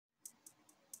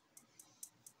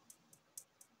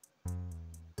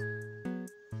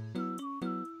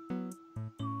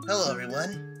Hello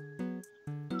everyone,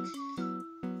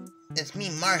 it's me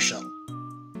Marshall,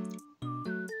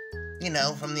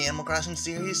 from the Animal Crossing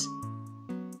series,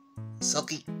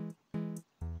 Sulky.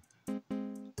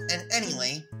 And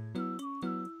anyway,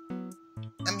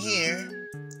 I'm here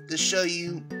to show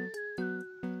you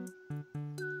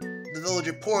the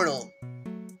villager portal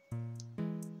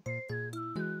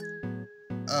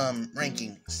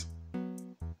rankings.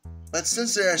 But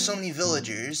since there are so many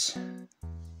villagers,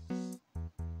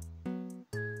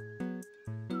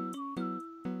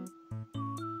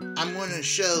 I'm going to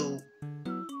show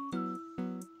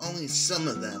only some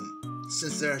of them,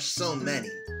 since there are so many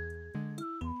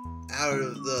out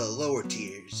of the lower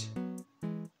tiers.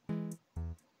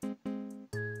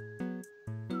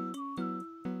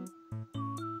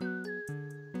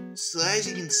 So as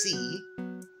you can see,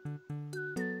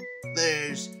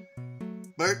 there's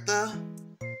Bertha,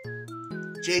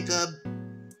 Jacob,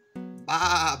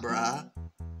 Barbara,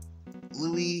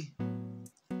 Louie,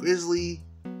 Grizzly,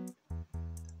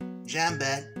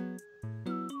 Jambet,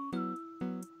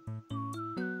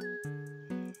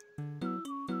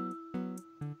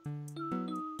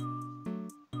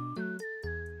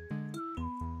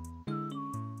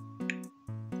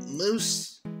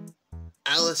 Moose,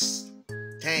 Alice,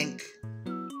 Tank,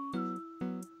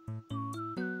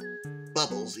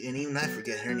 Bubbles, and even I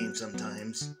forget her name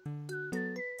sometimes,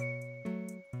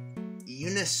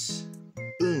 Eunice,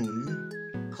 Boone,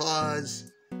 Claus,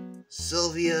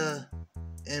 Sylvia,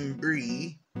 and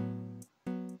Bree,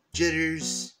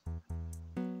 Jitters,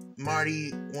 Marty,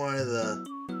 one of the,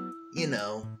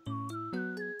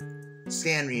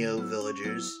 Sanrio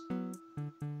villagers,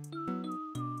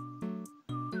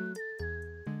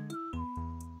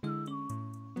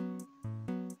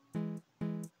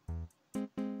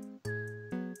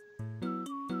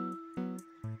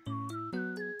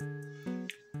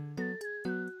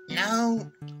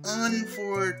 Now, on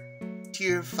for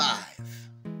Tier 5.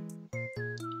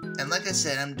 And like I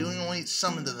said, I'm doing only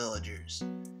some of the villagers.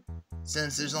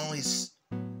 Since there's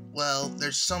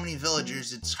there's so many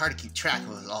villagers, it's hard to keep track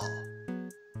of it all.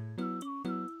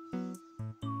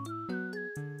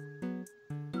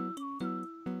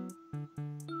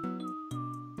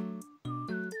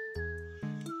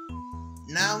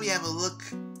 Now we have a look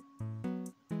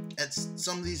at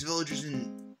some of these villagers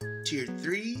in Tier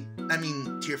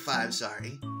 5,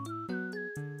 sorry.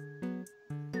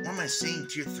 Why am I saying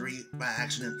Tier 3 by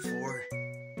accident for?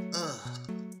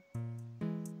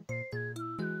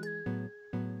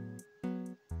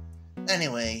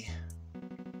 Anyway.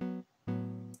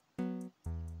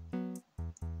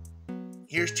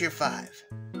 Here's Tier 5.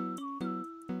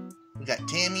 We got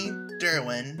Tammy,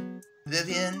 Derwin,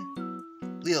 Vivian,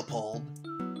 Leopold,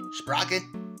 Sprocket.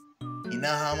 You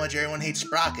know how much everyone hates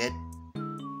Sprocket.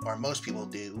 Or most people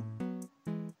do.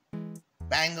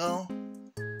 Bango,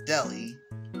 Deli,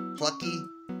 Plucky,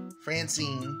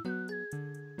 Francine.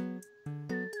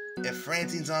 If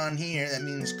Francine's on here, that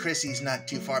means Chrissy's not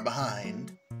too far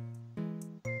behind.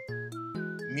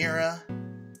 Mira.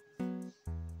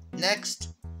 Next.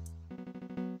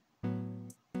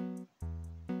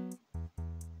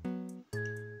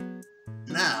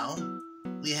 Now,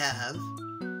 we have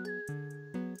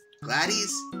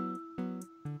Gladys,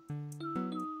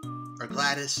 or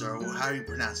Gladys, or however you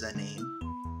pronounce that name,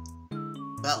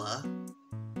 Bella,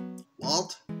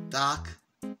 Walt, Doc,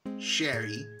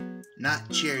 Sherry, not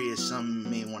Cherry as some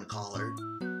may want to call her,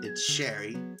 it's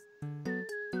Sherry,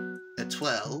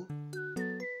 Etwell,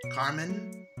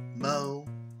 Carmen, Mo,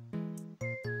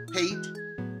 Pate,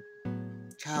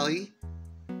 Callie,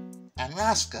 and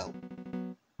Roscoe.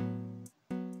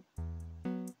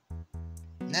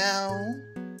 Now,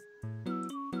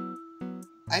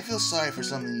 I feel sorry for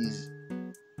some of these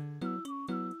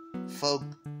folks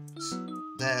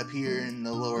that appear in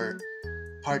the lower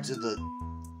parts of the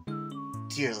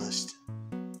tier list.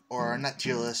 Or not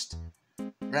tier list,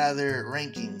 rather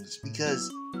rankings,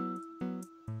 because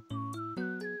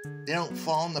they don't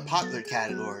fall in the popular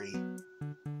category.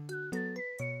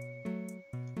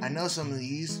 I know some of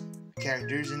these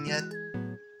characters, and yet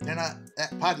they're not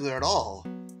that popular at all.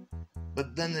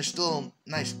 But then they're still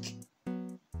nice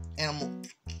animal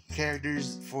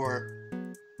characters for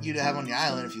you to have on your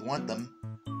island if you want them.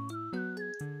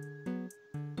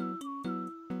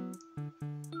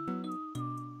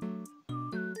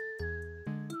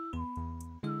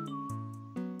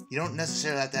 You don't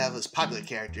necessarily have to have those popular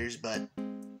characters, but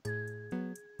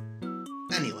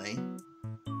anyway.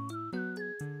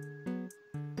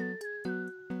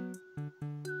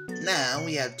 Now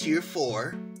we have Tier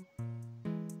 4.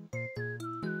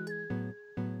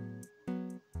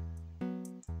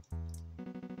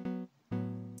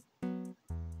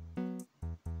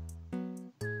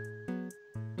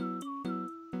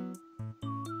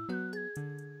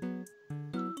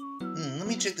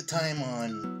 check the time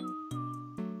on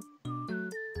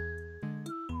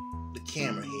the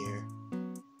camera here.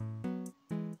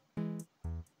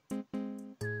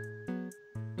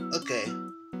 Okay.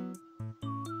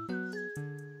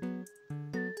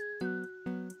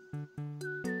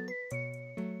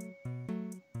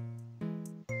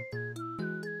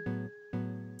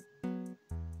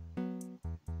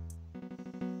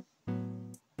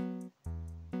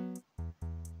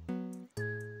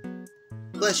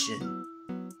 Question.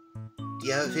 Do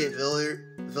you have a favorite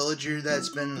villager that's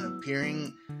been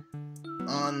appearing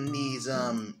on these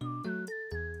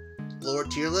lower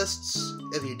tier lists?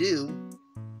 If you do,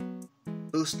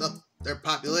 boost up their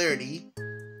popularity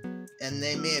and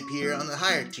they may appear on the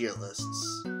higher tier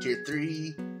lists. Tier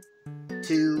 3,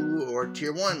 2, or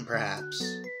Tier 1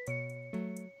 perhaps.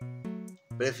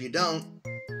 But if you don't,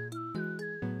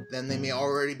 then they may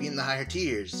already be in the higher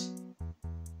tiers.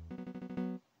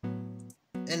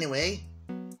 Anyway,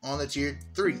 on to Tier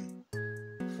 3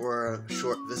 for a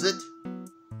short visit.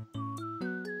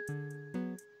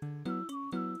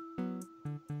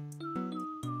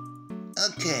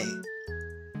 Okay,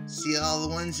 see all the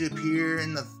ones who appear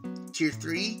in the Tier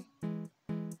 3?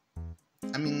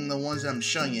 I mean the ones that I'm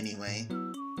showing you anyway.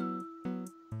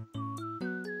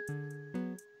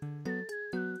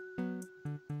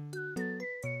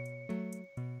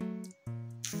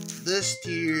 This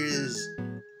tier is,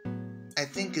 I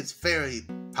think it's fairly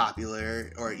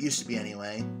popular, or it used to be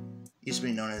anyway. It used to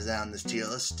be known as that on this tier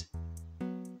list.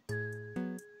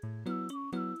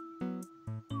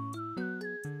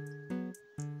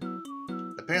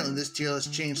 Apparently this tier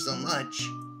list changed so much.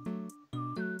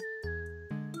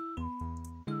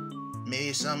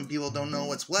 Maybe some people don't know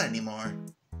what's what anymore.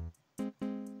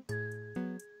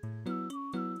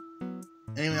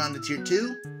 Anyway, on to Tier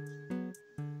 2.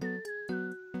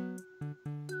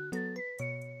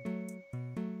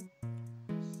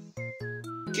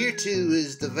 Tier 2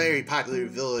 is the very popular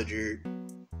villager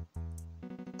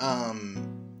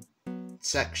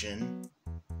section,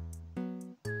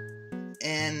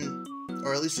 and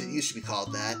or at least it used to be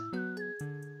called that.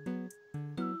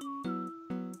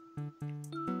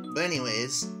 But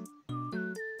anyways,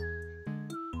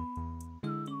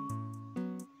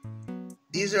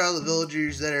 these are all the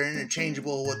villagers that are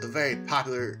interchangeable with the very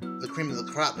popular, the cream of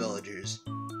the crop villagers.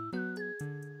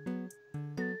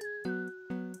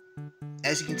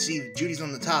 As you can see, Judy's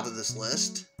on the top of this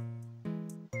list.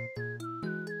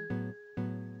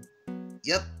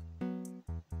 Yep.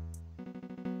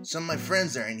 Some of my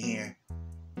friends are in here.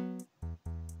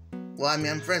 Well, I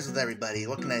mean, I'm friends with everybody.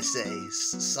 What can I say?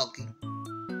 Sulky.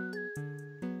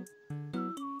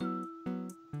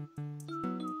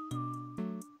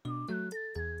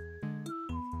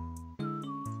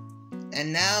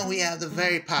 And now we have the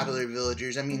very popular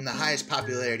villagers. I mean, the highest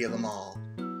popularity of them all.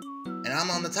 And I'm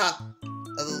on the top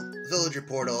of the villager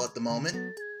portal at the moment.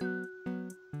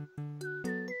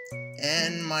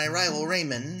 And my rival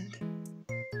Raymond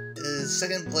is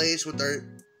second place, with our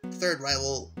third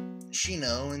rival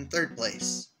Shino in third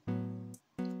place.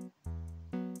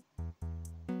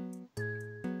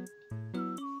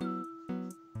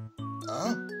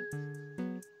 Huh?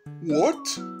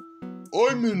 What?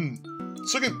 I'm in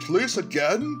second place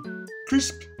again?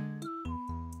 Crisp?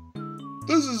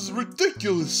 This is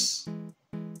ridiculous!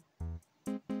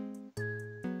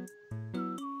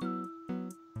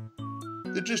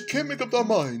 They just can't make up their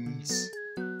minds.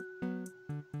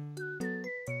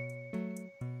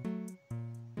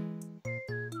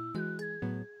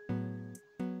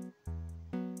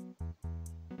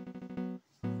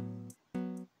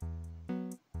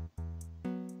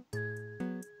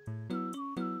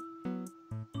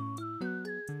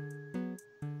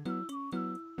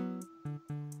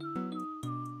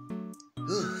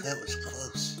 Ooh, that was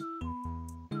close.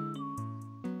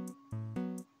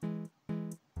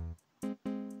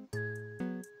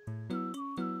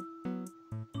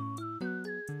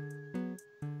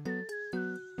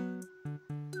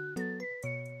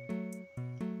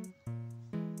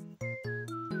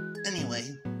 Anyway,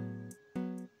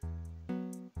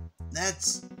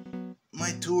 that's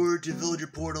my tour to Villager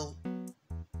Portal.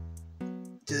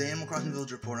 To the Animal Crossing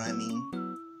Villager Portal, I mean.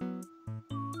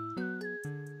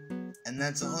 And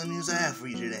that's all the news I have for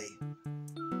you today.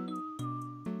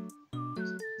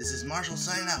 This is Marshall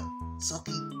signing out.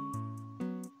 Sulky.